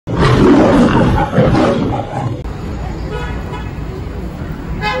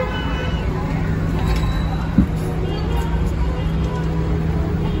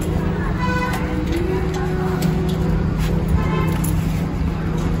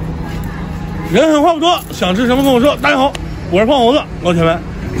人狠话不多，想吃什么跟我说。大家好，我是胖猴子，老铁们，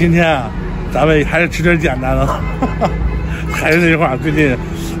今天啊，咱们还是吃点简单的，还是那句话，最近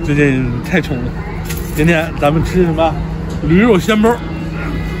太穷了。今天咱们吃什么？驴肉鲜包。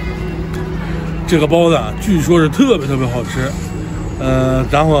这个包子据说是特别好吃，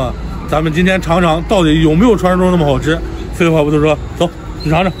然后咱们今天尝尝到底有没有传说中那么好吃。废话不多说，走，去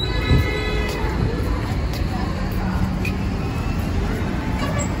尝尝。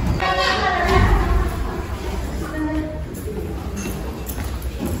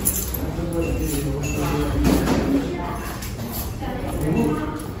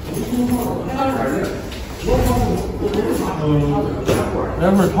来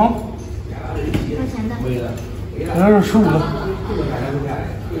份汤，多少钱的？来份15的，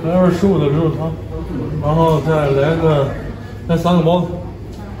来份15的牛肉汤，然后再来3个包子。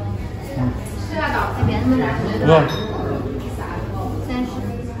多少？30。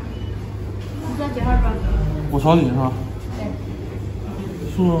你叫几号桌？我朝你是吧？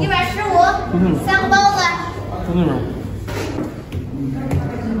对。115。3个包子。在那边。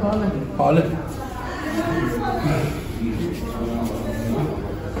好嘞。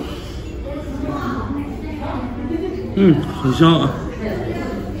很香啊！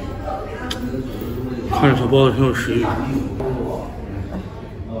看着小包子挺有食欲。好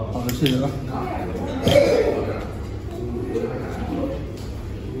的，谢谢啊。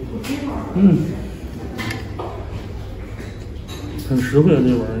很实惠的这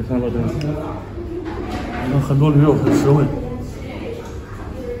碗，你看老铁，你看很多驴肉很实惠。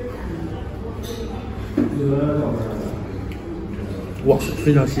哇，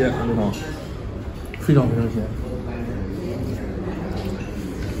非常鲜，这汤非常鲜。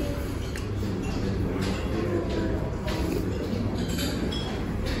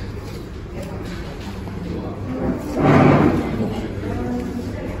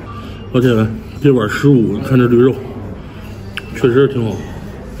老铁们，这碗15，看这驴肉，确实挺好。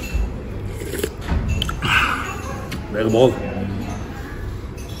来个包子，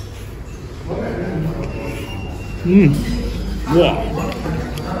哇，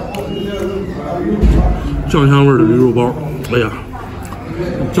酱香味的驴肉包，哎呀，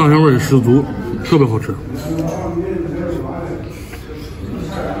酱香味十足，特别好吃。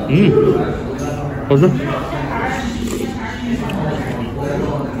好吃。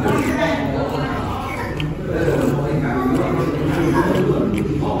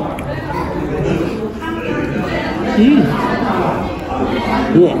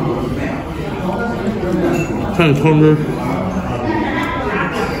哇！看这汤汁，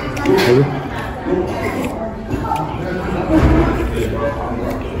好吃。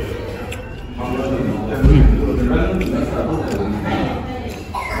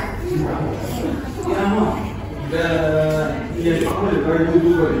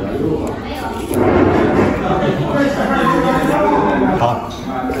好。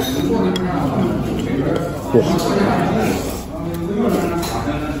哇！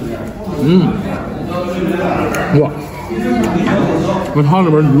哇！那汤里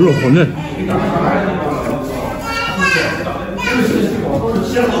边驴肉好嫩。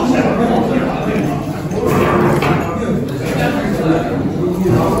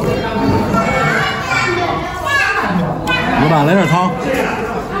老板，来点汤。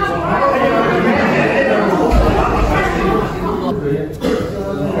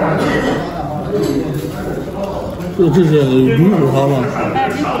这是驴骨汤吗？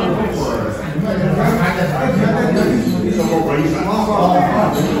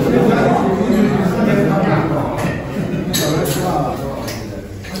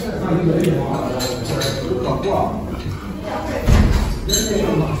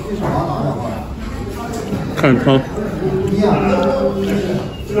看汤。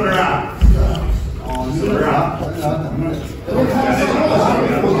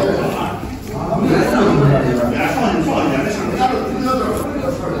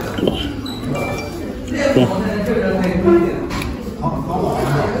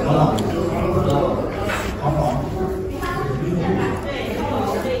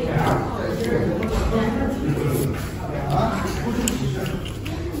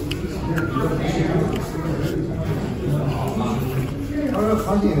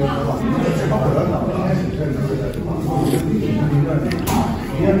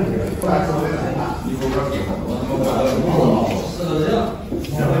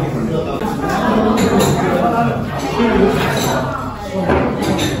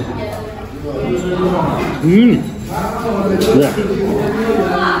哇，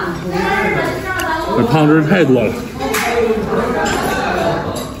这汤汁太多了。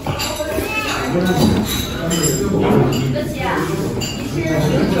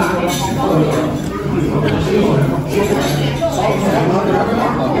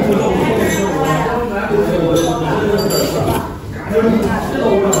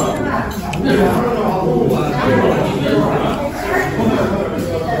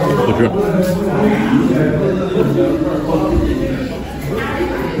好吃。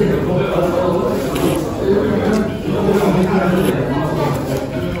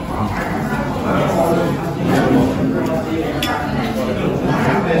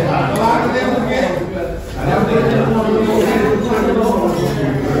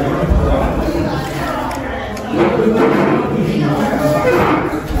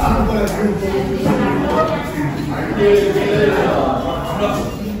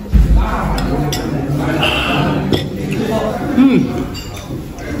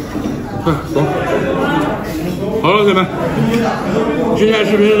走。好了，兄弟们，今天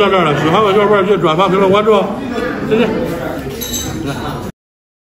视频就到这儿了。喜欢我小伙伴记得转发、评论、关注哦。再见。